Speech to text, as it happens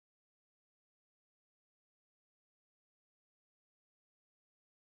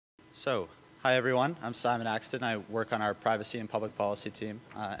So, hi everyone, I'm Simon Axton. I work on our privacy and public policy team.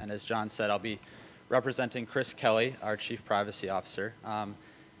 And as John said, I'll be representing Chris Kelly, our Chief Privacy Officer.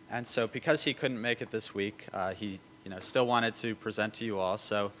 And so because he couldn't make it this week, he still wanted to present to you all.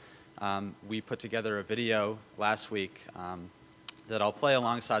 So we put together a video last week that I'll play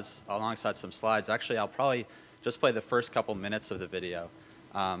alongside some slides. Actually, I'll probably just play the first couple minutes of the video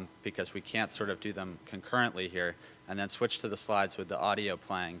because we can't sort of do them concurrently here, and then switch to the slides with the audio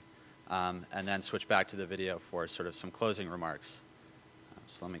playing. And then switch back to the video for sort of some closing remarks.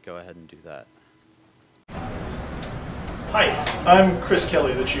 So let me go ahead and do that. Hi, I'm Chris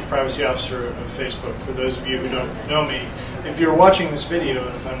Kelly, the Chief Privacy Officer of Facebook. For those of you who don't know me, if you're watching this video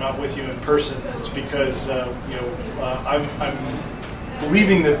and if I'm not with you in person, it's because I'm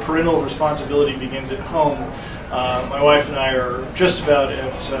believing that parental responsibility begins at home. My wife and I are just about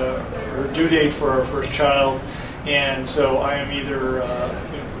at her due date for our first child, and so I am either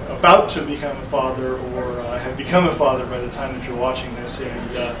about to become a father or have become a father by the time that you're watching this. And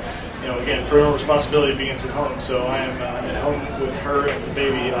again, parental responsibility begins at home. So I am at home with her and the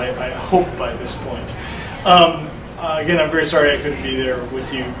baby, I hope, by this point. Again, I'm very sorry I couldn't be there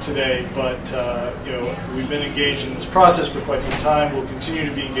with you today, but we've been engaged in this process for quite some time. We'll continue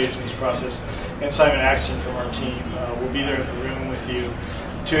to be engaged in this process. And Simon Axton from our team will be there in the room with you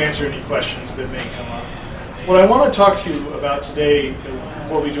to answer any questions that may come up. What I want to talk to you about today,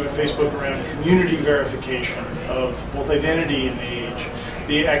 what we do at Facebook around community verification of both identity and age,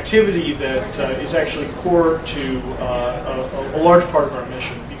 the activity that is actually core to a large part of our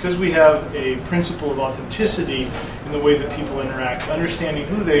mission. Because we have a principle of authenticity in the way that people interact, understanding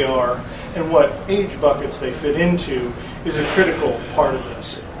who they are and what age buckets they fit into is a critical part of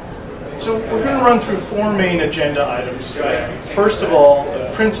this. So we're going to run through four main agenda items today. First of all, the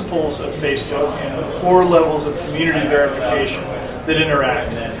principles of Facebook and the 4 levels of community verification that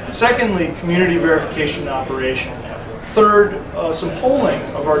interact. Secondly, community verification operation. Third, some polling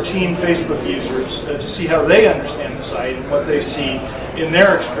of our team Facebook users to see how they understand the site and what they see in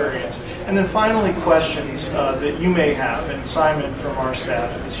their experience. And then finally, questions that you may have, and Simon from our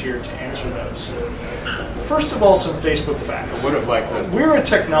staff is here to answer those. First of all, some Facebook facts. We're a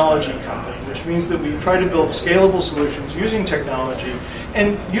technology company, which means that we try to build scalable solutions using technology,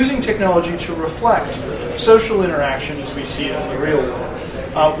 and using technology to reflect social interaction as we see it in the real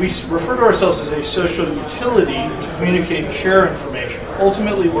world. We refer to ourselves as a social utility to communicate and share information.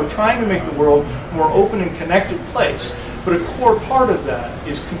 Ultimately, we're trying to make the world a more open and connected place, but a core part of that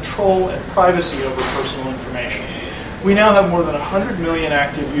is control and privacy over personal information. We now have more than 100 million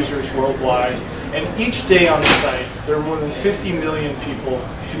active users worldwide, and each day on the site, there are more than 50 million people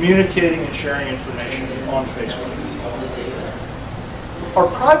communicating and sharing information on Facebook. Our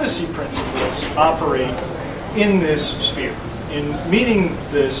privacy principles operate in this sphere. In meeting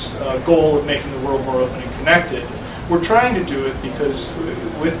this goal of making the world more open and connected, we're trying to do it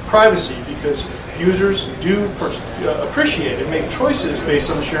with privacy, because users do appreciate and make choices based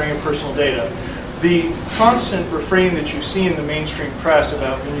on the sharing of personal data. The constant refrain that you see in the mainstream press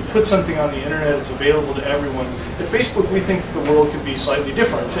about when you put something on the internet, it's available to everyone. At Facebook, we think that the world could be slightly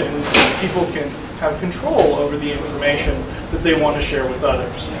different, and people can have control over the information that they want to share with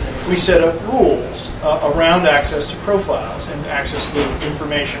others. We set up rules around access to profiles and access to the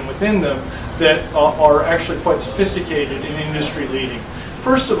information within them that are actually quite sophisticated and industry leading.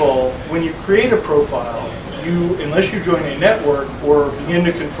 First of all, when you create a profile, unless you join a network or begin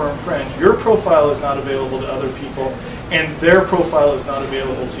to confirm friends, your profile is not available to other people, and their profile is not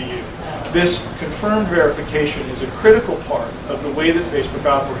available to you. This confirmed verification is a critical part of the way that Facebook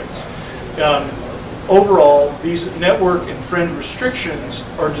operates. Overall, these network and friend restrictions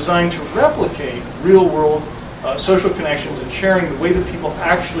are designed to replicate real-world social connections and sharing the way that people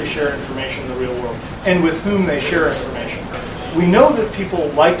actually share information in the real world and with whom they share information. We know that people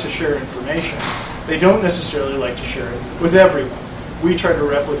like to share information. They don't necessarily like to share it with everyone. We try to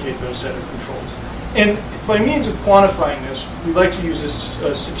replicate those set of controls. And by means of quantifying this, we like to use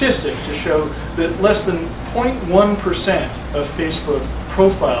a statistic to show that less than 0.1% of Facebook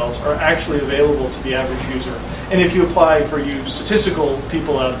profiles are actually available to the average user. And if you apply, for you statistical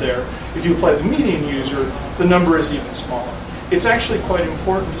people out there, if you apply the median user, the number is even smaller. It's actually quite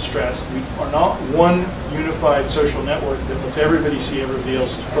important to stress we are not one unified social network that lets everybody see everybody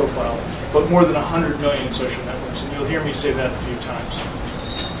else's profile, but more than 100 million social networks, and you'll hear me say that a few times.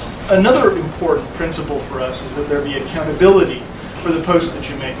 Another important principle for us is that there be accountability for the posts that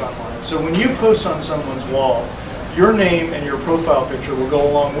you make online. So when you post on someone's wall, your name and your profile picture will go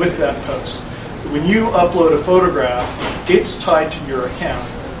along with that post. When you upload a photograph, it's tied to your account.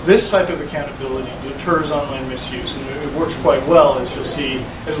 This type of accountability deters online misuse, and it works quite well, as you'll see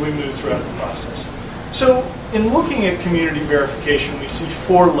as we move throughout the process. So in looking at community verification, we see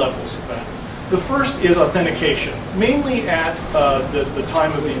 4 levels of that. The first is authentication, mainly at the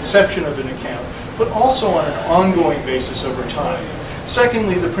time of the inception of an account, but also on an ongoing basis over time.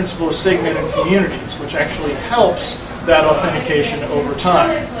 Secondly, the principle of segmented communities, which actually helps that authentication over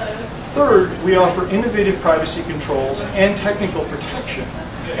time. Third, we offer innovative privacy controls and technical protection.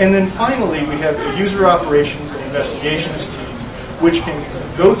 And then finally, we have a user operations and investigations team, which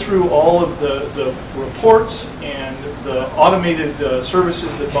can go through all of the reports and the automated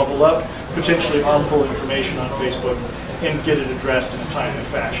services that bubble up potentially harmful information on Facebook and get it addressed in a timely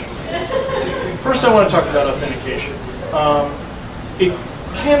fashion. First, I want to talk about authentication. It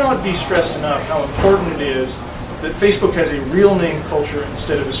cannot be stressed enough how important it is that Facebook has a real name culture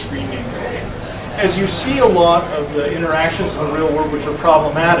instead of a screen name culture. As you see a lot of the interactions in the real world which are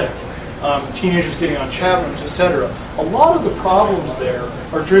problematic, teenagers getting on chat rooms, etc., a lot of the problems there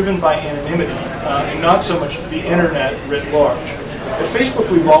are driven by anonymity and not so much the internet writ large. At Facebook,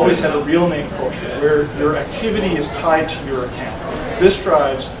 we've always had a real name culture where your activity is tied to your account. This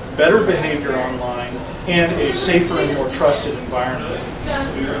drives better behavior online and a safer and more trusted environment.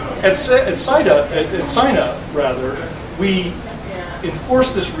 At sign-up, we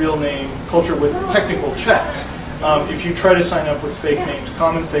enforce this real name culture with technical checks. If you try to sign up with fake names,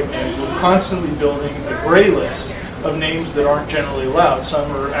 common fake names, we're constantly building a gray list of names that aren't generally allowed.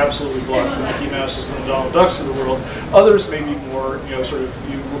 Some are absolutely blocked, the Mickey Mouses and the Donald Ducks of the world. Others may be more,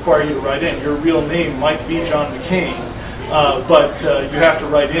 require you to write in. Your real name might be John McCain, but you have to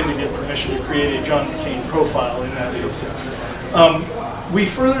write in to get permission to create a John McCain profile in that instance. We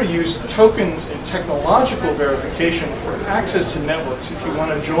further use tokens and technological verification for access to networks. If you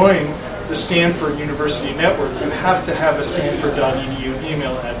want to join the Stanford University network, you have to have a stanford.edu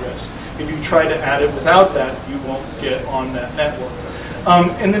email address. If you try to add it without that, you won't get on that network.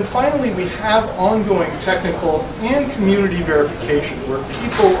 And then finally, we have ongoing technical and community verification where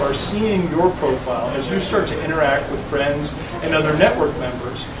people are seeing your profile as you start to interact with friends and other network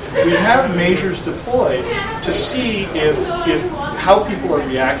members. We have measures deployed to see how people are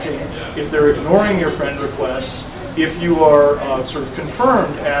reacting, if they're ignoring your friend requests, if you are sort of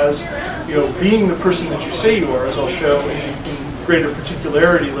confirmed as being the person that you say you are, as I'll show in greater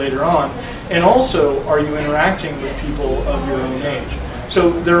particularity later on, and also are you interacting with people of your own age. So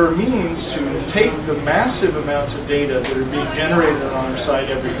there are means to take the massive amounts of data that are being generated on our site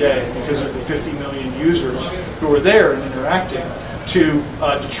every day because of the 50 million users who are there and interacting to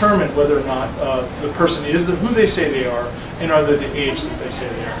determine whether or not the person is who they say they are and are they the age that they say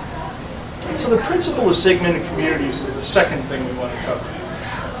they are. And so the principle of segmented communities is the second thing we want to cover.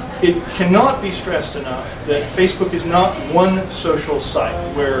 It cannot be stressed enough that Facebook is not one social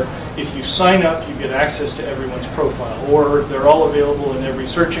site where if you sign up, you get access to everyone's profile, or they're all available in every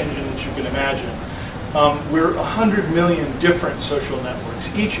search engine that you can imagine. We're 100 million different social networks.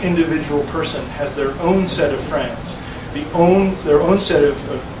 Each individual person has their own set of friends, their own set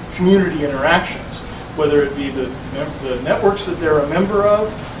of community interactions, whether it be the networks that they're a member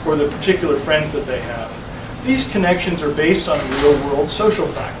of or the particular friends that they have. These connections are based on real-world social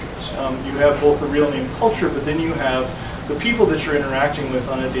factors. You have both the real name culture, but then you have the people that you're interacting with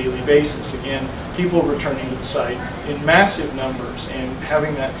on a daily basis. Again, people returning to the site in massive numbers and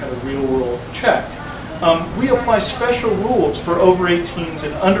having that kind of real-world check. We apply special rules for over 18s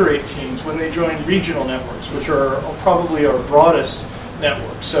and under 18s when they join regional networks, which are probably our broadest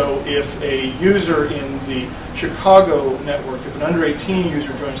network. So if a user in the Chicago network, if an under 18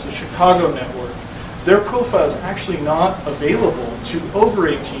 user joins the Chicago network, their profile is actually not available to over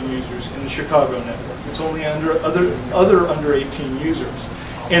 18 users in the Chicago network. It's only under other under 18 users.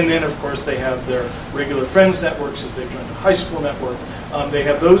 And then, of course, they have their regular friends networks as they've joined a high school network. They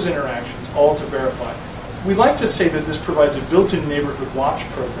have those interactions, all to verify. We like to say that this provides a built-in neighborhood watch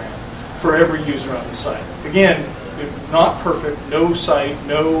program for every user on the site. Again, not perfect. No site,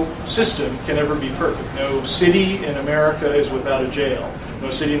 no system can ever be perfect. No city in America is without a jail. No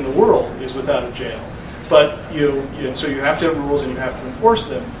city in the world is without a jail. But so you have to have rules and you have to enforce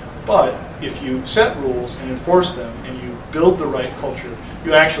them. But if you set rules and enforce them and you build the right culture,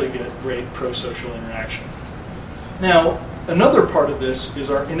 you actually get great pro-social interaction. Now, another part of this is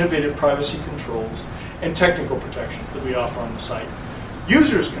our innovative privacy controls and technical protections that we offer on the site.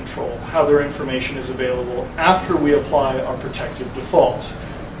 Users control how their information is available after we apply our protective defaults.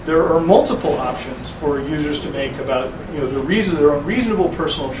 There are multiple options for users to make about their own reasonable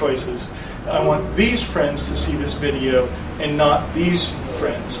personal choices I want these friends to see this video and not these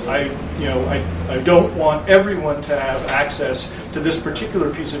friends. I don't want everyone to have access to this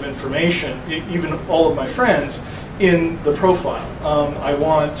particular piece of information, even all of my friends, in the profile. I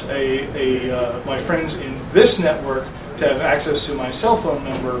want my friends in this network to have access to my cell phone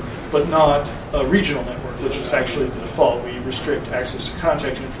number, but not a regional network, which is actually the default. We restrict access to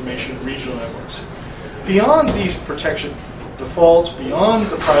contact information in regional networks. Beyond these protection defaults, beyond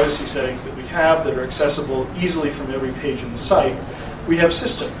the privacy settings that we have that are accessible easily from every page in the site, we have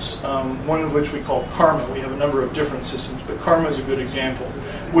systems, one of which we call Karma. We have a number of different systems, but Karma is a good example,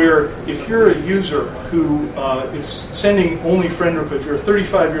 where if you're a user who is sending only friend requests, if you're a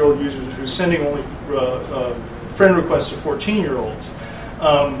 35-year-old user who's sending only friend requests to 14-year-olds,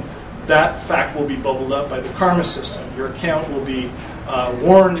 that fact will be bubbled up by the Karma system. Your account will be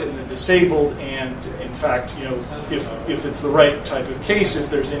warned and then disabled, and in fact, if it's the right type of case, if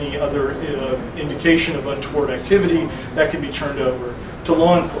there's any other indication of untoward activity, that can be turned over to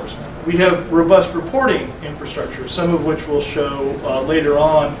law enforcement. We have robust reporting infrastructure, some of which we'll show later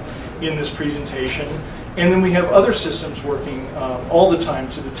on in this presentation. And then we have other systems working all the time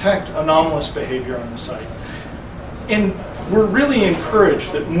to detect anomalous behavior on the site. And we're really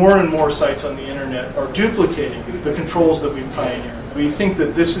encouraged that more and more sites on the internet are duplicating the controls that we've pioneered. We think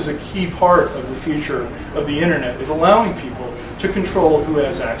that this is a key part of the future of the internet, is allowing people to control who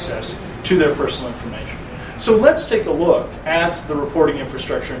has access to their personal information. So let's take a look at the reporting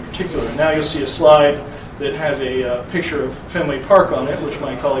infrastructure in particular. Now you'll see a slide that has a picture of Fenway Park on it, which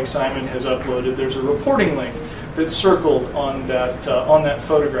my colleague Simon has uploaded. There's a reporting link that's circled on that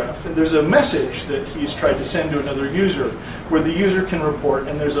photograph. And there's a message that he's tried to send to another user where the user can report,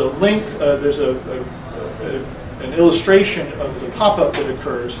 and there's a link, there's an illustration of the pop-up that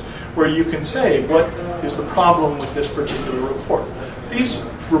occurs where you can say, what is the problem with this particular report? These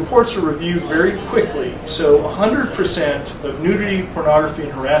reports are reviewed very quickly, so 100% of nudity, pornography,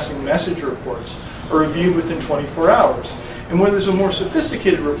 and harassing message reports are reviewed within 24 hours. And where there's a more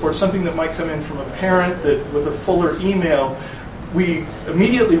sophisticated report, something that might come in from a parent that with a fuller email, we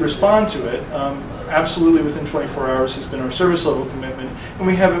immediately respond to it. Absolutely within 24 hours has been our service level commitment, and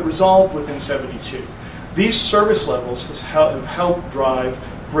we have it resolved within 72. These service levels have helped drive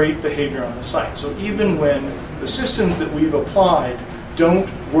great behavior on the site. So even when the systems that we've applied don't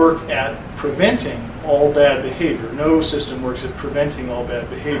work at preventing all bad behavior, no system works at preventing all bad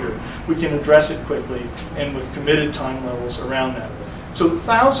behavior, we can address it quickly and with committed time levels around that. So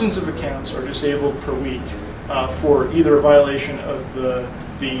thousands of accounts are disabled per week for either a violation of the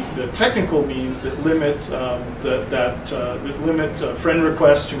technical means that limit friend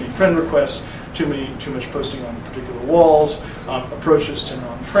requests, too many friend requests, too much posting on particular walls, approaches to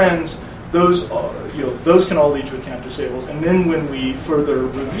non-friends. Those can all lead to account disables. And then when we further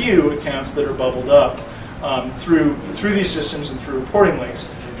review accounts that are bubbled up through these systems and through reporting links,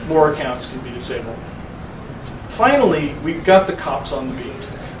 more accounts can be disabled. Finally, we've got the cops on the beat.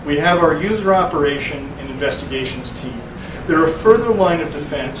 We have our user operation and investigations team. They're a further line of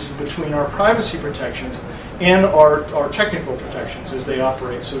defense between our privacy protections and our technical protections as they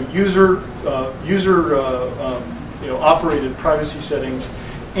operate. So operated privacy settings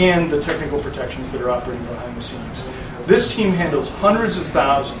and the technical protections that are operating behind the scenes. This team handles hundreds of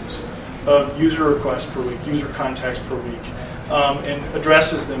thousands of user requests per week, user contacts per week, and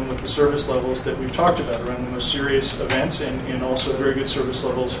addresses them with the service levels that we've talked about around the most serious events, and also very good service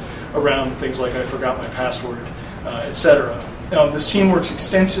levels around things like I forgot my password, etc. This team works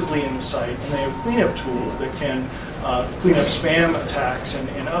extensively in the site, and they have cleanup tools that can clean up spam attacks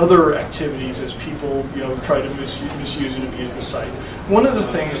and other activities as people try to misuse and abuse the site. One of the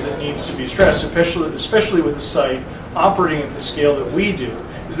things that needs to be stressed, especially with a site operating at the scale that we do,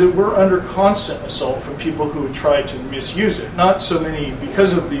 is that we're under constant assault from people who would try to misuse it. Not so many,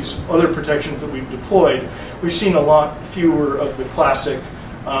 because of these other protections that we've deployed, we've seen a lot fewer of the classic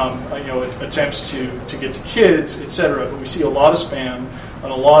attempts to get to kids, etc. But we see a lot of spam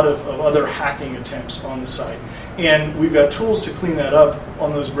and a lot of other hacking attempts on the site. And we've got tools to clean that up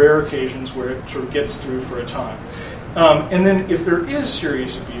on those rare occasions where it sort of gets through for a time. And then if there is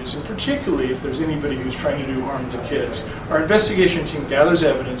serious abuse, and particularly if there's anybody who's trying to do harm to kids, our investigation team gathers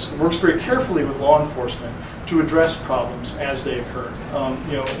evidence and works very carefully with law enforcement to address problems as they occur.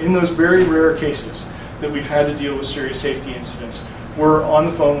 In those very rare cases that we've had to deal with serious safety incidents, we're on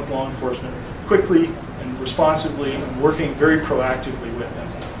the phone with law enforcement quickly and responsively and working very proactively with them.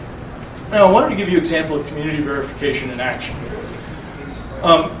 Now, I wanted to give you an example of community verification in action.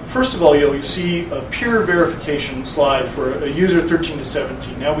 First of all, you see a peer verification slide for a user 13 to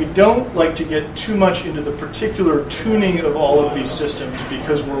 17. Now, we don't like to get too much into the particular tuning of all of these systems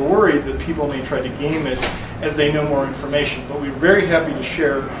because we're worried that people may try to game it as they know more information. But we're very happy to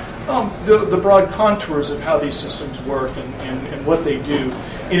share the broad contours of how these systems work and what they do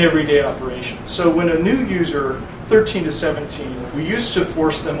in everyday operations. So when a new user, 13 to 17, we used to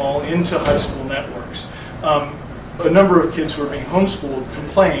force them all into high school networks. A number of kids who were being homeschooled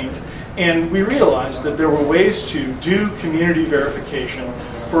complained, and we realized that there were ways to do community verification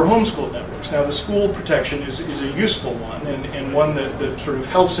for homeschool networks. Now, the school protection is a useful one, and one that sort of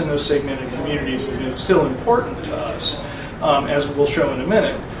helps in those segmented communities and is still important to us, as we'll show in a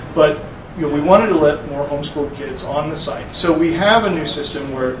minute. But we wanted to let more homeschooled kids on the site. So we have a new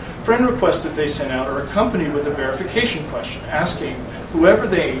system where friend requests that they send out are accompanied with a verification question asking whoever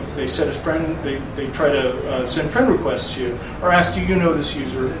they set a friend, they try to send friend requests to, or ask, do you know this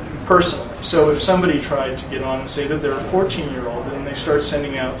user personally? So if somebody tried to get on and say that they're a 14-year-old and they start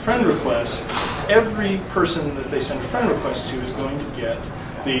sending out friend requests, every person that they send a friend request to is going to get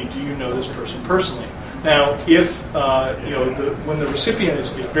the do you know this person personally? Now, if when the recipient is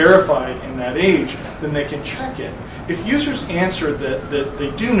verified in that age, then they can check it. If users answer that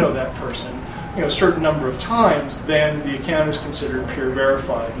they do know that person, a certain number of times, then the account is considered peer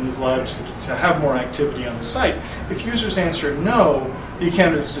verified and is allowed to have more activity on the site. If users answer no, the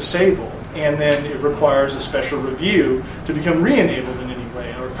account is disabled, and then it requires a special review to become re-enabled in any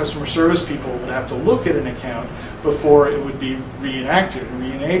way. Our customer service people would have to look at an account before it would be reenacted and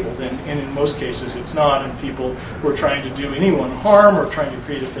re-enabled, and in most cases it's not, and people who are trying to do anyone harm or trying to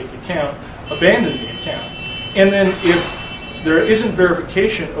create a fake account abandon the account. And then if there isn't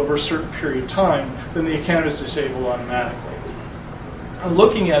verification over a certain period of time, then the account is disabled automatically.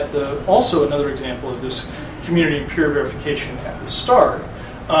 Looking at also another example of this community and peer verification at the start,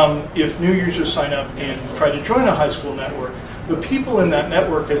 if new users sign up and try to join a high school network, the people in that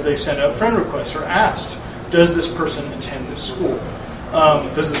network, as they send out friend requests, are asked, does this person attend this school?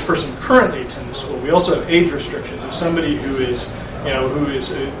 Does this person currently attend this school? We also have age restrictions. If somebody who is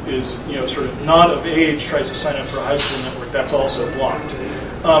sort of not of age tries to sign up for a high school network, that's also blocked.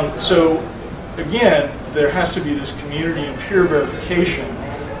 So again, there has to be this community and peer verification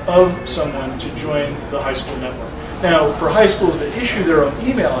of someone to join the high school network. Now, for high schools that issue their own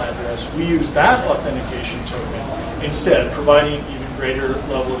email address, we use that authentication token instead, providing an even greater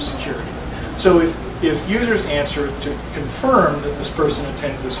level of security. So if users answer to confirm that this person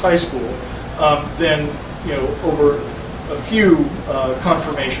attends this high school, then over a few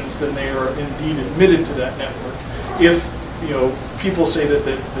confirmations, then they are indeed admitted to that network. If people say that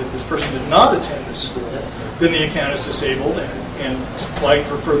this person did not attend this school, then the account is disabled and flagged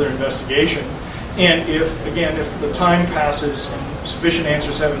for further investigation. And if the time passes and sufficient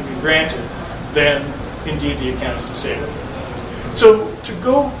answers haven't been granted, then indeed the account is disabled. So to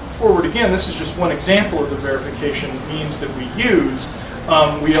go forward again, this is just one example of the verification means that we use.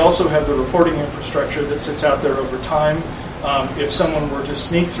 We also have the reporting infrastructure that sits out there over time. If someone were to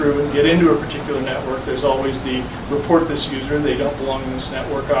sneak through and get into a particular network, there's always the report this user, they don't belong in this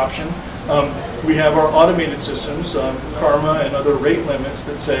network option. We have our automated systems, Karma and other rate limits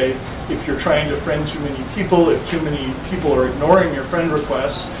that say if you're trying to friend too many people, if too many people are ignoring your friend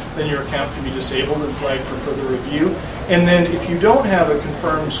requests, then your account can be disabled and flagged for further review. And then if you don't have a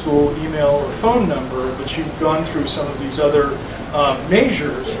confirmed school email or phone number, but you've gone through some of these other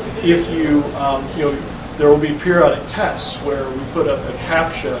measures, if there will be periodic tests where we put up a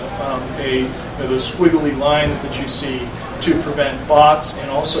CAPTCHA, the squiggly lines that you see to prevent bots and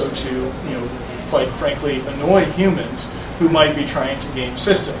also to, quite frankly, annoy humans who might be trying to game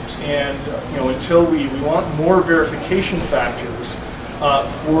systems. And until we want more verification factors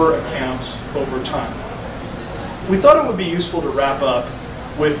for accounts over time. We thought it would be useful to wrap up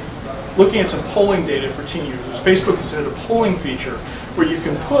with looking at some polling data for teen users. Facebook has added a polling feature where you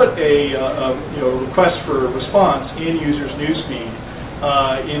can put a request for a response in users' newsfeed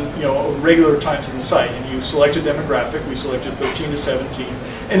in regular times in the site, and you select a demographic. We selected 13 to 17,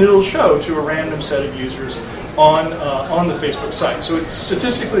 and it'll show to a random set of users on the Facebook site. So it's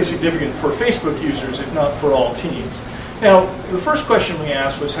statistically significant for Facebook users, if not for all teens. Now, the first question we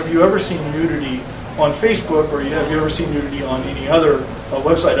asked was, have you ever seen nudity on Facebook, or have you ever seen nudity on any other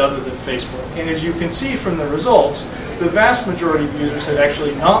website other than Facebook? And as you can see from the results, the vast majority of users had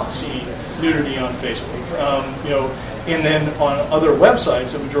actually not seen nudity on Facebook. And then on other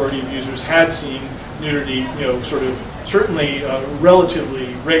websites, the majority of users had seen nudity, certainly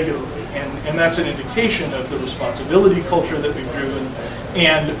relatively regularly. And that's an indication of the responsibility culture that we've driven,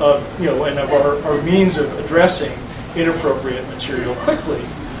 and of our means of addressing inappropriate material quickly.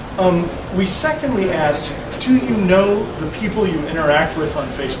 We secondly asked, do you know the people you interact with on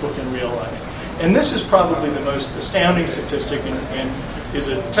Facebook in real life? And this is probably the most astounding statistic and is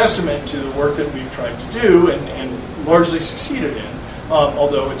a testament to the work that we've tried to do and largely succeeded in.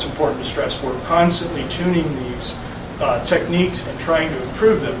 Although it's important to stress we're constantly tuning these techniques and trying to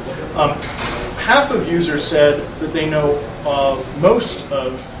improve them. Half of users said that they know most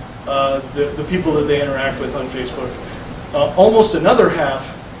of the people that they interact with on Facebook. Almost another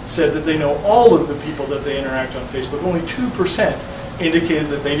half said that they know all of the people that they interact on Facebook. Only 2% indicated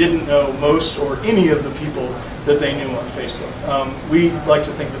that they didn't know most or any of the people that they knew on Facebook. We like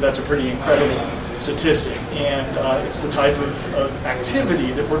to think that that's a pretty incredible statistic, and it's the type of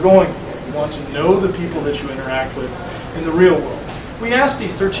activity that we're going for. You want to know the people that you interact with in the real world. We asked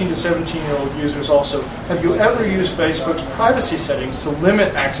these 13 to 17-year-old users also, have you ever used Facebook's privacy settings to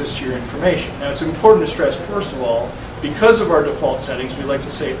limit access to your information? Now, it's important to stress, first of all, because of our default settings, we like to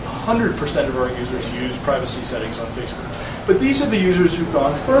say 100% of our users use privacy settings on Facebook. But these are the users who've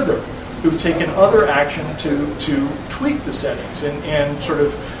gone further, who've taken other action to tweak the settings and sort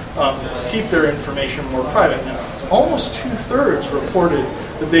of keep their information more private. Now, almost 2/3 reported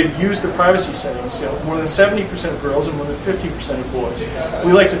that they've used the privacy settings. More than 70% of girls and more than 50% of boys.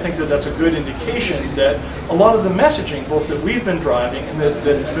 We like to think that that's a good indication that a lot of the messaging, both that we've been driving and that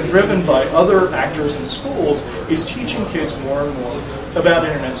has been driven by other actors in schools, is teaching kids more and more about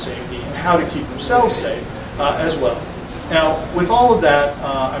internet safety and how to keep themselves safe as well. Now, with all of that,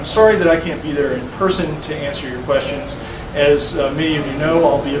 I'm sorry that I can't be there in person to answer your questions. As many of you know,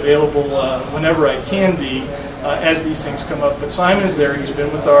 I'll be available whenever I can be as these things come up. But Simon is there. He's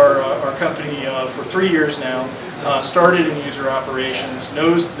been with our company for 3 years now, started in user operations,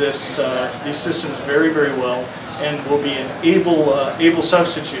 knows these systems very, very well, and will be an able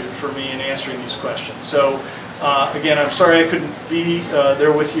substitute for me in answering these questions. So again, I'm sorry I couldn't be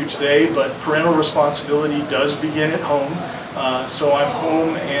there with you today, but parental responsibility does begin at home. So I'm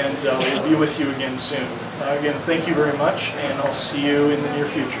home and we'll be with you again soon. Again, thank you very much, and I'll see you in the near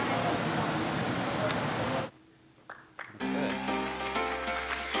future.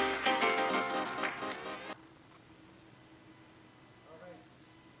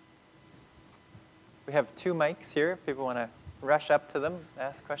 We have 2 mics here. If people want to rush up to them,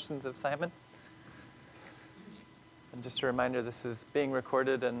 ask questions of Simon. And just a reminder, this is being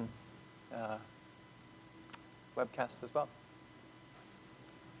recorded and webcast as well.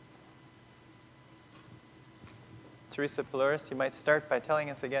 Teresa Paloris, you might start by telling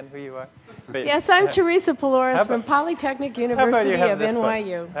us again who you are. But yes, I'm Teresa Paloris from Polytechnic University of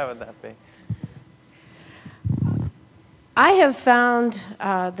NYU. How would that be? I have found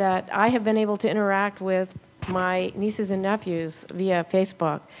that I have been able to interact with my nieces and nephews via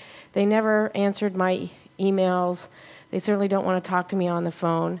Facebook. They never answered my emails. They certainly don't want to talk to me on the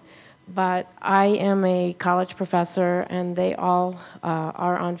phone. But I am a college professor, and they all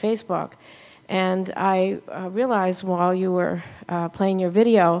are on Facebook. And I realized while you were playing your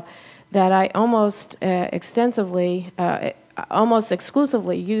video that I almost exclusively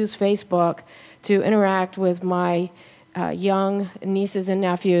use Facebook to interact with my young nieces and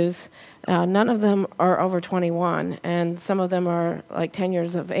nephews. None of them are over 21, and some of them are like 10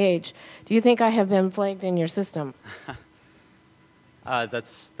 years of age. Do you think I have been flagged in your system?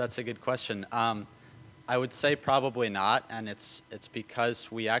 That's a good question. I would say probably not, and it's because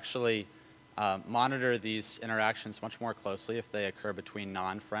we actually monitor these interactions much more closely if they occur between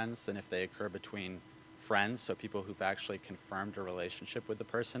non-friends than if they occur between friends, so people who've actually confirmed a relationship with the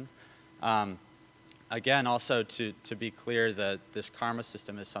person. Again, also to be clear that this karma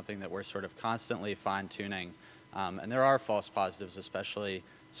system is something that we're sort of constantly fine-tuning, and there are false positives, especially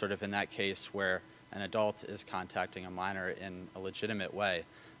sort of in that case where an adult is contacting a minor in a legitimate way.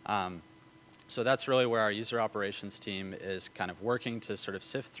 So that's really where our user operations team is kind of working to sort of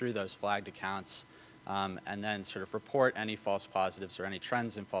sift through those flagged accounts and then sort of report any false positives or any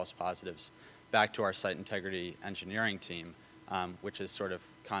trends in false positives back to our site integrity engineering team, which is sort of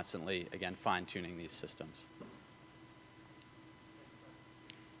constantly, again, fine-tuning these systems.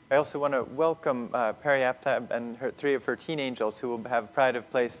 I also want to welcome Perry Aptab and 3 of her teen angels who will have pride of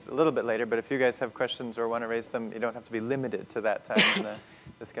place a little bit later, but if you guys have questions or want to raise them, you don't have to be limited to that time in the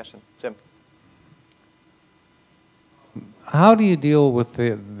discussion. Jim. How do you deal with the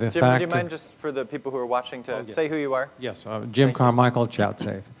Jim, fact would you mind just for the people who are watching to say who you are? Yes, Jim Carmichael,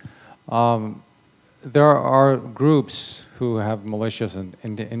 ChatSafe. There are groups who have malicious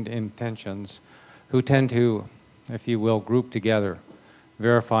intentions who tend to, if you will, group together,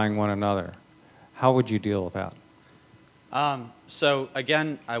 verifying one another. How would you deal with that? So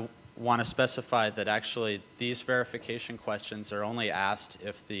again, want to specify that actually these verification questions are only asked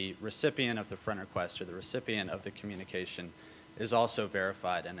if the recipient of the friend request or the recipient of the communication is also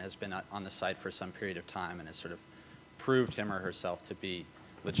verified and has been on the site for some period of time and has sort of proved him or herself to be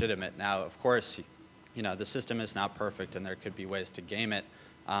legitimate. Now, of course, you know, the system is not perfect and there could be ways to game it,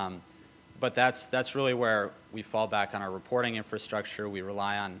 but that's really where we fall back on our reporting infrastructure. We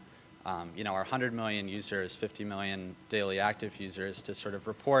rely on you know, our 100 million users, 50 million daily active users to sort of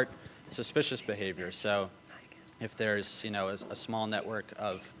report suspicious behavior. So if there's, you know, a small network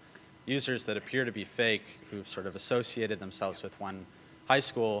of users that appear to be fake who've sort of associated themselves with one high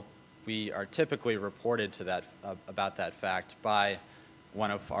school, we are typically reported to that, about that fact by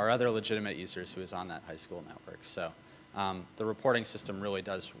one of our other legitimate users who is on that high school network. So the reporting system really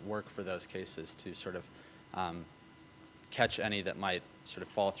does work for those cases to sort of catch any that might sort of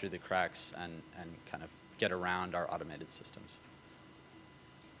fall through the cracks and kind of get around our automated systems.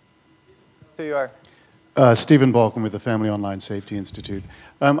 Here you are. Stephen Balkin with the Family Online Safety Institute.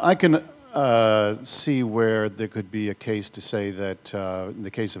 I can see where there could be a case to say that in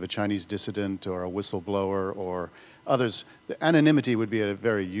the case of a Chinese dissident or a whistleblower or others, the anonymity would be a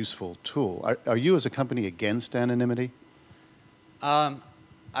very useful tool. Are you as a company against anonymity? I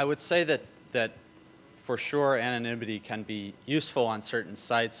would say that for sure anonymity can be useful on certain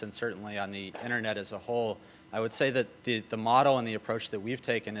sites and certainly on the internet as a whole. I would say that the model and the approach that we've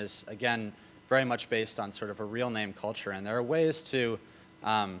taken is, again, very much based on sort of a real name culture. And there are ways to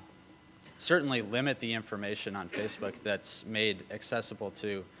certainly limit the information on Facebook that's made accessible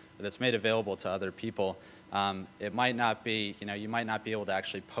to, that's made available to other people. It might not be, you know, you might not be able to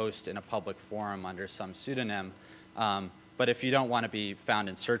actually post in a public forum under some pseudonym. But if you don't want to be found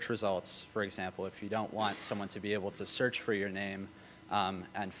in search results, for example, if you don't want someone to be able to search for your name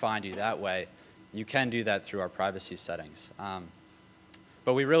and find you that way, you can do that through our privacy settings.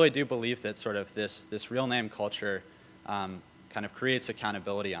 But we really do believe that sort of this real name culture kind of creates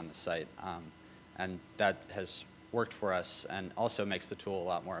accountability on the site. And that has worked for us and also makes the tool a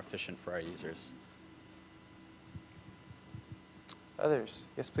lot more efficient for our users. Others?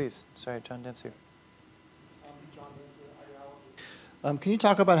 Yes, please. Sorry, John Dentsu. Can you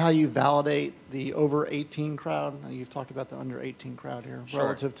talk about how you validate the over 18 crowd? You've talked about the under 18 crowd here, Sure.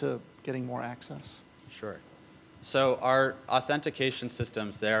 relative to getting more access. Sure. So our authentication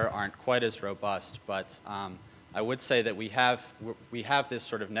systems there aren't quite as robust, but I would say that we have this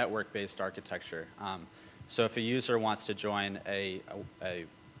sort of network-based architecture. So if a user wants to join a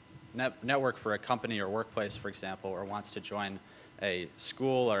network for a company or workplace, for example, or wants to join a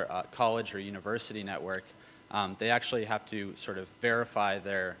school or a college or university network, they actually have to sort of verify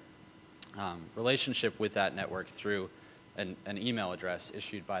their relationship with that network through an email address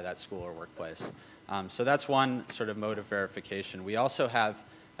issued by that school or workplace. So that's one sort of mode of verification. We also have,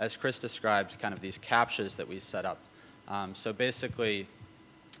 as Chris described, kind of these CAPTCHAs that we set up. So basically,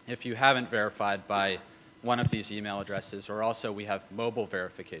 if you haven't verified by one of these email addresses, or also we have mobile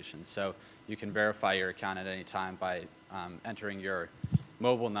verification. So you can verify your account at any time by entering your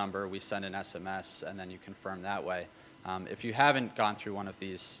mobile number. We send an SMS, and then you confirm that way. If you haven't gone through one of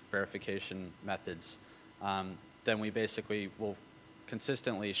these verification methods, then we basically will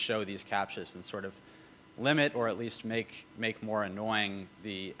consistently show these CAPTCHAs and sort of limit or at least make more annoying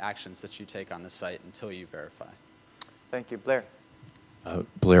the actions that you take on the site until you verify. Thank you. Blair.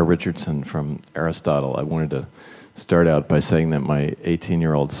 Blair Richardson from Aristotle. I wanted to start out by saying that my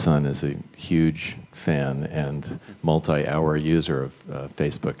 18-year-old son is a huge fan and multi-hour user of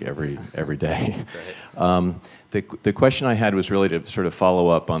Facebook every day. The question I had was really to sort of follow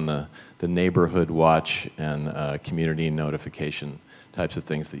up on the neighborhood watch and community notification types of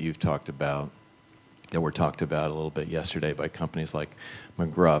things that you've talked about, that were talked about a little bit yesterday by companies like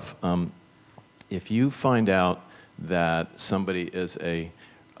McGruff. If you find out that somebody is a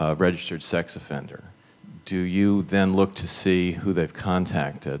registered sex offender, do you then look to see who they've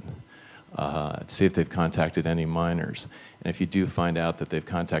contacted, see if they've contacted any minors? And if you do find out that they've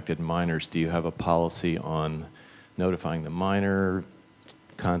contacted minors, do you have a policy on notifying the minor,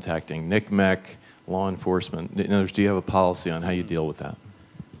 contacting NCMEC, law enforcement? In other words, do you have a policy on how you deal with that?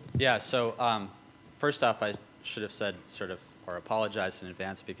 Yeah, so first off, I should have said sort of, or apologized in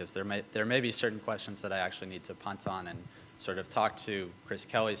advance, because there may be certain questions that I actually need to punt on and sort of talk to Chris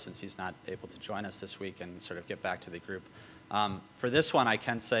Kelly, since he's not able to join us this week, and sort of get back to the group. For this one, I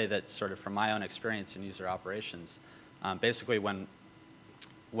can say that sort of from my own experience in user operations, basically when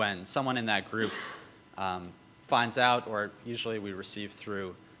someone in that group finds out, or usually we receive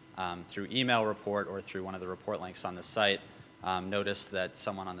through email report or through one of the report links on the site, notice that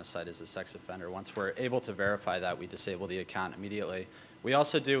someone on the site is a sex offender. Once we're able to verify that, we disable the account immediately. We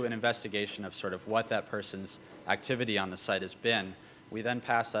also do an investigation of sort of what that person's activity on the site has been. We then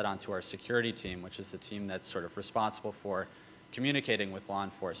pass that on to our security team, which is the team that's sort of responsible for communicating with law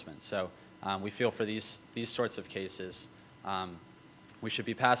enforcement. So we feel for these sorts of cases, we should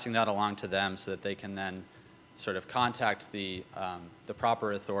be passing that along to them so that they can then sort of contact the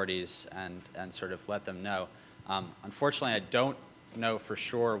proper authorities and sort of let them know. Unfortunately, I don't know for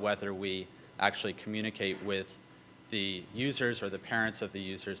sure whether we actually communicate with the users or the parents of the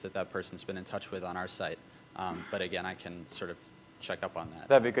users that that person's been in touch with on our site. But again, I can sort of check up on that.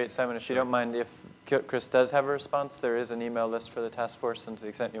 That'd be great, Simon. If you don't mind, if Chris does have a response, there is an email list for the task force, and to the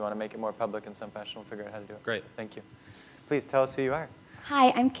extent you want to make it more public in some fashion, we'll figure out how to do it. Great. Thank you. Please tell us who you are.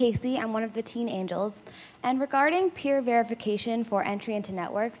 Hi, I'm Casey. I'm one of the Teen Angels. And regarding peer verification for entry into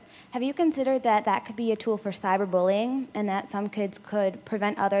networks, have you considered that that could be a tool for cyberbullying and that some kids could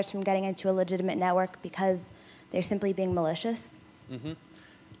prevent others from getting into a legitimate network because they're simply being malicious? Mm-hmm.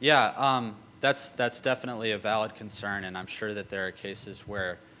 Yeah, that's definitely a valid concern, and I'm sure that there are cases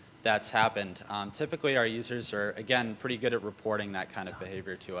where that's happened. Typically, our users are, again, pretty good at reporting that kind of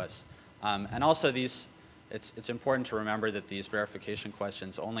behavior to us. And also, it's important to remember that these verification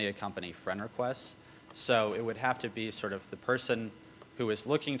questions only accompany friend requests. So it would have to be sort of the person who is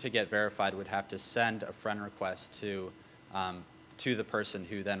looking to get verified would have to send a friend request to the person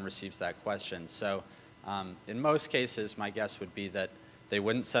who then receives that question. So in most cases, my guess would be that they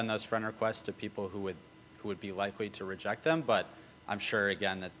wouldn't send those friend requests to people who would be likely to reject them. But I'm sure,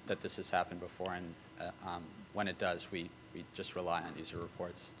 again, that this has happened before, and when it does, we just rely on user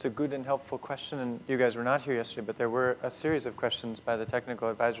reports. It's a good and helpful question, and you guys were not here yesterday, but there were a series of questions by the technical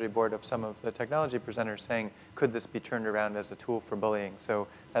advisory board of some of the technology presenters saying, could this be turned around as a tool for bullying? So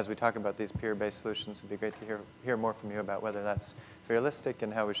as we talk about these peer-based solutions, it'd be great to hear more from you about whether that's realistic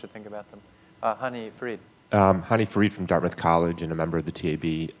and how we should think about them. Hani Farid. Hani Farid from Dartmouth College and a member of the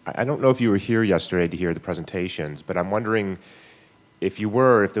TAB. I don't know if you were here yesterday to hear the presentations, but I'm wondering if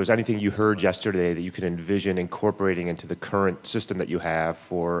there was anything you heard yesterday that you could envision incorporating into the current system that you have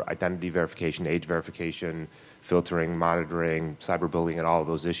for identity verification, age verification, filtering, monitoring, cyberbullying, and all of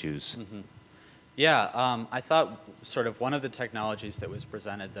those issues. Mm-hmm. Yeah, I thought sort of one of the technologies that was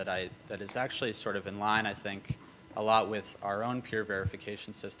presented that is actually sort of in line, I think, a lot with our own peer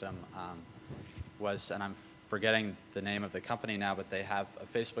verification system was, and I'm forgetting the name of the company now, but they have a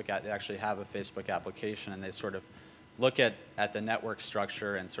they actually have a Facebook application, and they sort of look at the network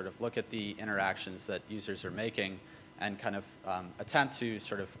structure and sort of look at the interactions that users are making and kind of attempt to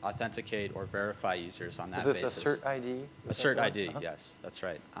sort of authenticate or verify users on that basis. Is this a cert ID? A cert ID, yes, that's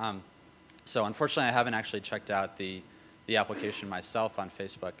right. So unfortunately, I haven't actually checked out the application myself on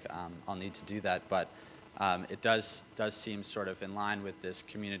Facebook. I'll need to do that, but it does seem sort of in line with this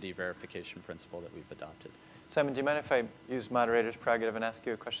community verification principle that we've adopted. Simon, do you mind if I use moderator's prerogative and ask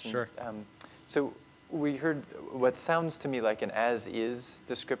you a question? Sure. So we heard what sounds to me like an as-is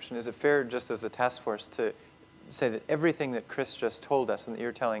description. Is it fair, just as the task force, to say that everything that Chris just told us and that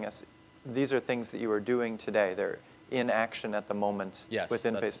you're telling us, these are things that you are doing today? They're in action at the moment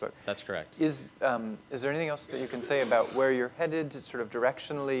within Facebook. That's correct. Is there anything else that you can say about where you're headed, sort of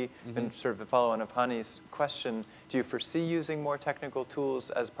directionally, and sort of a follow-on of Hani's question? Do you foresee using more technical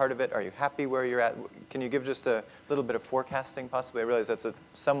tools as part of it? Are you happy where you're at? Can you give just a little bit of forecasting, possibly? I realize that's a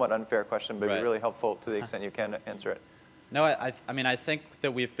somewhat unfair question, but it'd be really helpful to the extent you can answer it. No, I mean, I think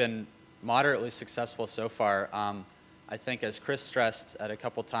that we've been moderately successful so far. I think, as Chris stressed at a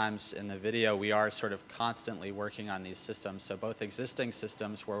couple times in the video, we are sort of constantly working on these systems. So both existing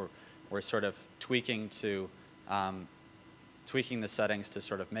systems where we're sort of tweaking the settings to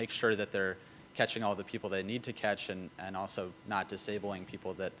sort of make sure that they're catching all the people they need to catch and also not disabling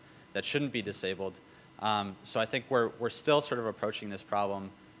people that shouldn't be disabled. So I think we're still sort of approaching this problem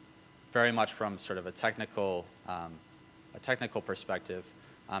very much from sort of a technical perspective.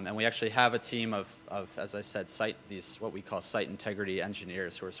 And we actually have a team of as I said, what we call site integrity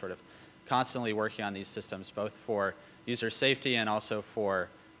engineers who are sort of constantly working on these systems, both for user safety and also for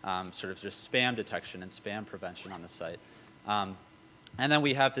sort of just spam detection and spam prevention on the site. And then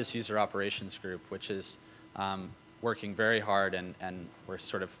we have this user operations group, which is working very hard, and we're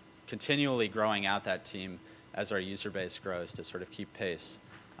sort of continually growing out that team as our user base grows to sort of keep pace.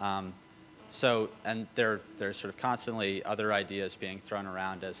 And there's sort of constantly other ideas being thrown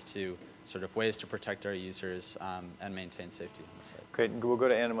around as to sort of ways to protect our users and maintain safety on the site. Great. We'll go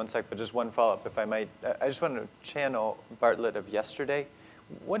to Ann in one sec, but just one follow-up, if I might. I just wanted to channel Bartlett of yesterday.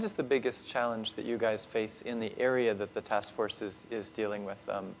 What is the biggest challenge that you guys face in the area that the task force is dealing with?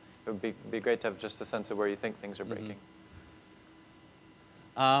 It would be great to have just a sense of where you think things are breaking.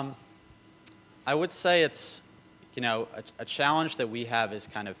 I would say it's you know, a challenge that we have is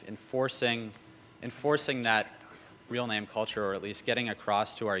kind of enforcing that real name culture, or at least getting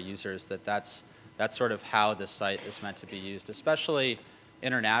across to our users that that's sort of how the site is meant to be used. Especially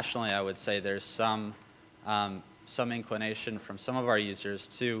internationally, I would say there's some inclination from some of our users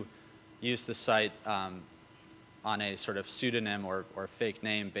to use the site on a sort of pseudonym or fake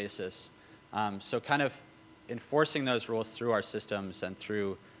name basis. So kind of enforcing those rules through our systems and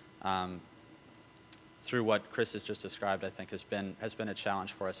through what Chris has just described, I think has been a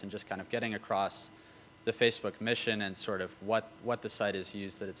challenge for us in just kind of getting across the Facebook mission and sort of what the site is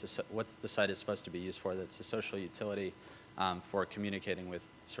used, what the site is supposed to be used for, that it's a social utility for communicating with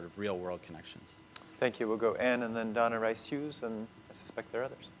sort of real world connections. Thank you. We'll go Ann and then Donna Rice-Hughes, and I suspect there are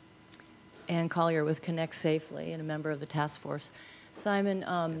others. Ann Collier with Connect Safely and a member of the task force.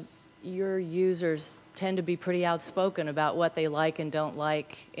 Simon, your users tend to be pretty outspoken about what they like and don't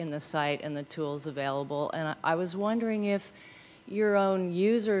like in the site and the tools available. And I was wondering if your own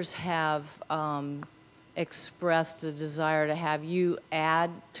users have expressed a desire to have you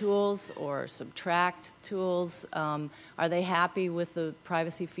add tools or subtract tools. Are they happy with the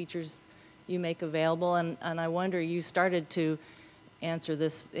privacy features you make available? And I wonder, you started to answer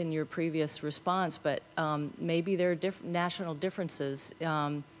this in your previous response, but maybe there are national differences.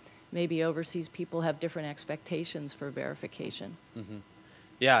 Maybe overseas people have different expectations for verification. Mm-hmm.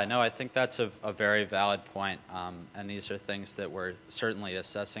 Yeah, no, I think that's a very valid point, and these are things that we're certainly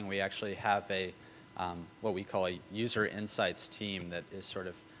assessing. We actually have a what we call a user insights team that is sort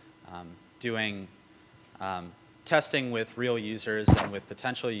of doing testing with real users and with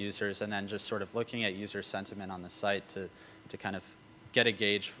potential users, and then just sort of looking at user sentiment on the site to kind of get a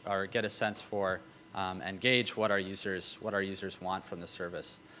gauge or get a sense for and gauge what our users want from the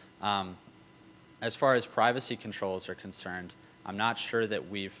service. As far as privacy controls are concerned, I'm not sure that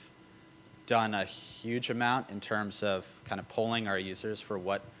we've done a huge amount in terms of kind of polling our users for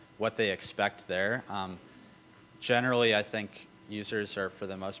what they expect there. Generally, I think users are, for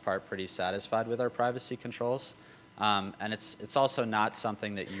the most part, pretty satisfied with our privacy controls. And it's also not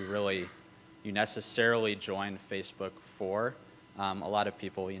something that you necessarily join Facebook for. A lot of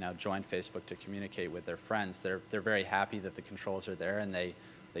people, join Facebook to communicate with their friends. They're very happy that the controls are there, and they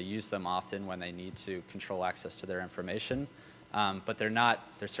use them often when they need to control access to their information. But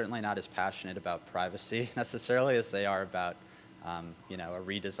they're certainly not as passionate about privacy necessarily as they are about a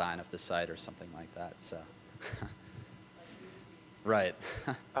redesign of the site or something like that. So, right.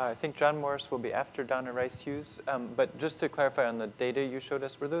 I think John Morris will be after Donna Rice-Hughes. But just to clarify on the data you showed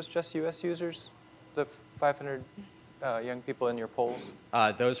us, were those just U.S. users, the 500 young people in your polls?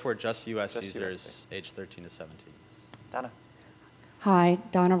 Those were just U.S. users aged 13 to 17. Donna. Hi,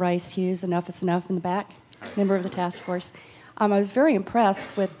 Donna Rice-Hughes, Enough is Enough in the back, member of the task force. I was very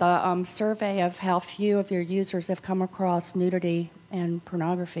impressed with the survey of how few of your users have come across nudity and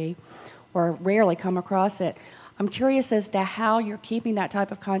pornography, or rarely come across it. I'm curious as to how you're keeping that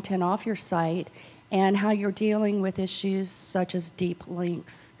type of content off your site and how you're dealing with issues such as deep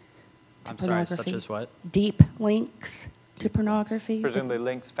links to pornography. Sorry, such as what? Deep links to pornography. Presumably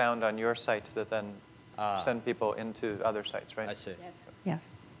links found on your site that then send people into other sites, right? I see.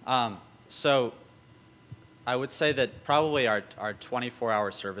 Yes. So I would say that probably our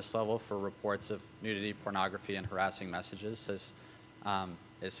 24-hour service level for reports of nudity, pornography, and harassing messages is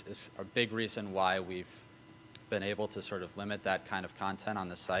a big reason why we've been able to sort of limit that kind of content on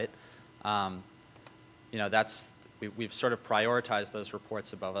the site. We've sort of prioritized those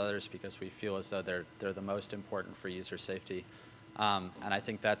reports above others because we feel as though they're the most important for user safety. And I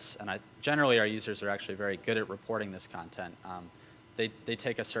think generally our users are actually very good at reporting this content. They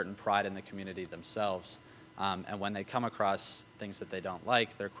take a certain pride in the community themselves. And when they come across things that they don't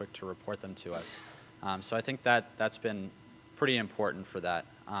like, they're quick to report them to us. So I think that's been pretty important for that.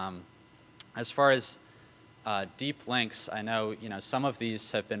 As far as deep links, I know some of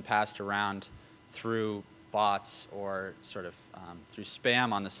these have been passed around through bots or sort of through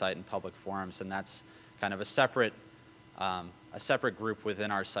spam on the site in public forums, and that's kind of a separate group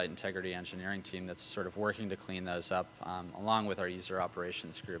within our site integrity engineering team that's sort of working to clean those up along with our user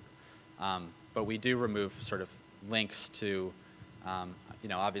operations group. But we do remove sort of links to,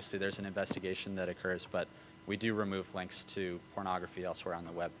 obviously there's an investigation that occurs, but we do remove links to pornography elsewhere on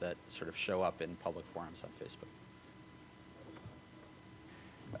the web that sort of show up in public forums on Facebook.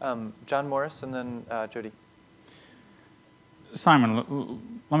 John Morris and then Jody. Simon,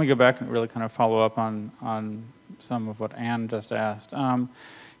 let me go back and really kind of follow up on some of what Ann just asked.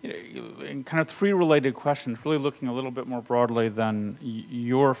 in kind of three related questions, really looking a little bit more broadly than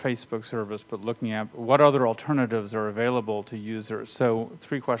your Facebook service, but looking at what other alternatives are available to users. So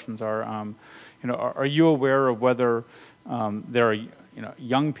three questions are, are you aware of whether there are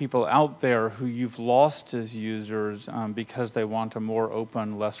young people out there who you've lost as users because they want a more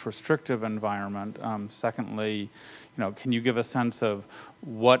open, less restrictive environment? Secondly, can you give a sense of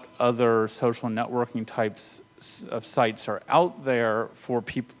what other social networking types of sites are out there for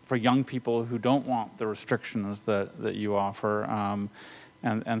young people who don't want the restrictions that you offer?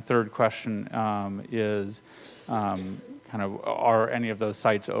 And third question is, kind of, are any of those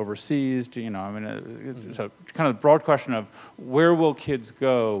sites overseas? So kind of the broad question of where will kids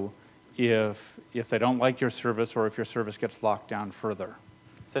go if they don't like your service or if your service gets locked down further?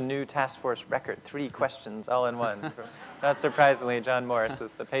 It's a new task force record, 3 questions all in one. Not surprisingly, John Morris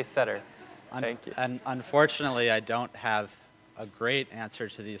is the pace setter. Thank you. And unfortunately, I don't have a great answer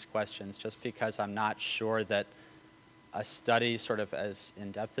to these questions just because I'm not sure that a study sort of as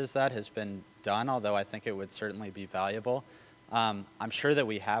in-depth as that has been done, although I think it would certainly be valuable. I'm sure that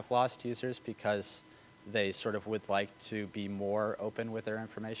we have lost users because they sort of would like to be more open with their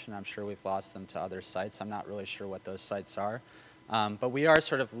information. I'm sure we've lost them to other sites. I'm not really sure what those sites are. But we are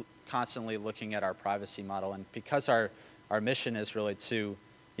sort of constantly looking at our privacy model, and because our mission is really to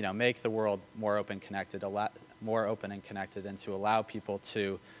make the world more open and connected, and to allow people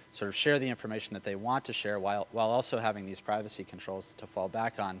to sort of share the information that they want to share while also having these privacy controls to fall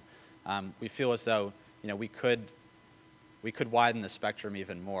back on. We feel as though we could widen the spectrum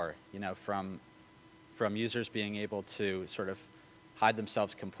even more. From users being able to sort of hide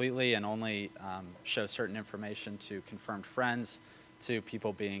themselves completely and only show certain information to confirmed friends, to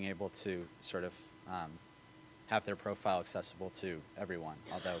people being able to sort of have their profile accessible to everyone.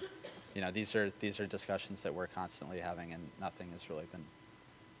 Although, these are discussions that we're constantly having, and nothing has really been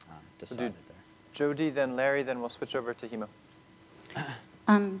decided there. Jody, then Larry, then we'll switch over to Himo.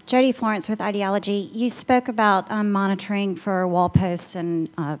 Jody Florence with Ideology. You spoke about monitoring for wall posts and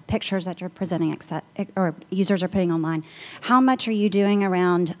pictures that you're presenting, or users are putting online. How much are you doing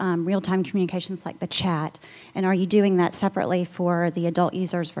around real-time communications like the chat, and are you doing that separately for the adult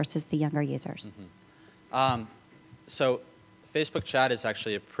users versus the younger users? Mm-hmm. So Facebook chat is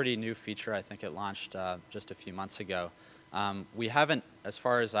actually a pretty new feature. I think it launched just a few months ago. We haven't, as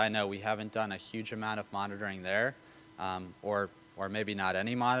far as I know, we haven't done a huge amount of monitoring there, or maybe not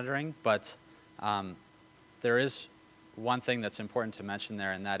any monitoring, but there is one thing that's important to mention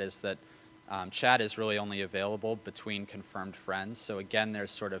there, and that is that chat is really only available between confirmed friends. So again,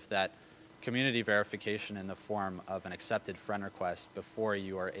 there's sort of that community verification in the form of an accepted friend request before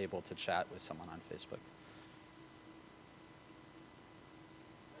you are able to chat with someone on Facebook.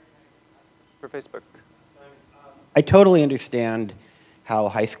 For Facebook. I totally understand how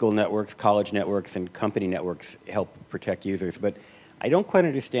high school networks, college networks, and company networks help protect users, but I don't quite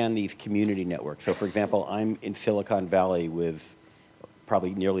understand these community networks. So for example, I'm in Silicon Valley with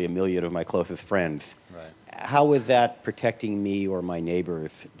probably nearly 1 million of my closest friends. Right. How is that protecting me or my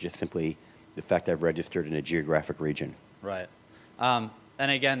neighbors, just simply the fact I've registered in a geographic region? Right. And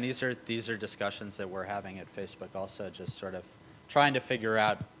again, these are discussions that we're having at Facebook also, just sort of trying to figure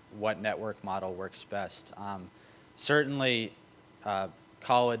out what network model works best. Certainly,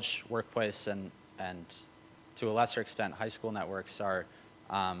 college, workplace, and to a lesser extent, high school networks are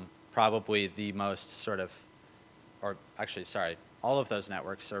probably the most sort of, or actually, sorry, all of those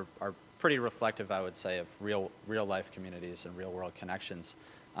networks are pretty reflective, I would say, of real life communities and real world connections.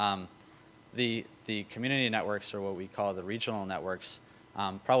 The community networks, or what we call the regional networks,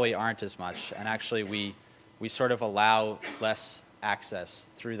 probably aren't as much, and actually we sort of allow less access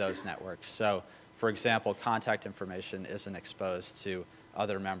through those networks. So, for example, contact information isn't exposed to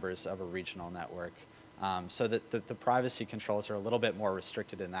other members of a regional network. So that the privacy controls are a little bit more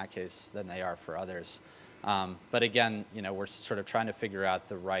restricted in that case than they are for others. But again, we're sort of trying to figure out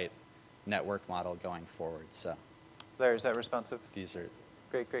the right network model going forward. So, Larry, is that responsive? These are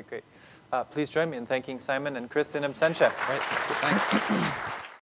great, great, great. Please join me in thanking Simon and Chris in absentia. Great, thanks.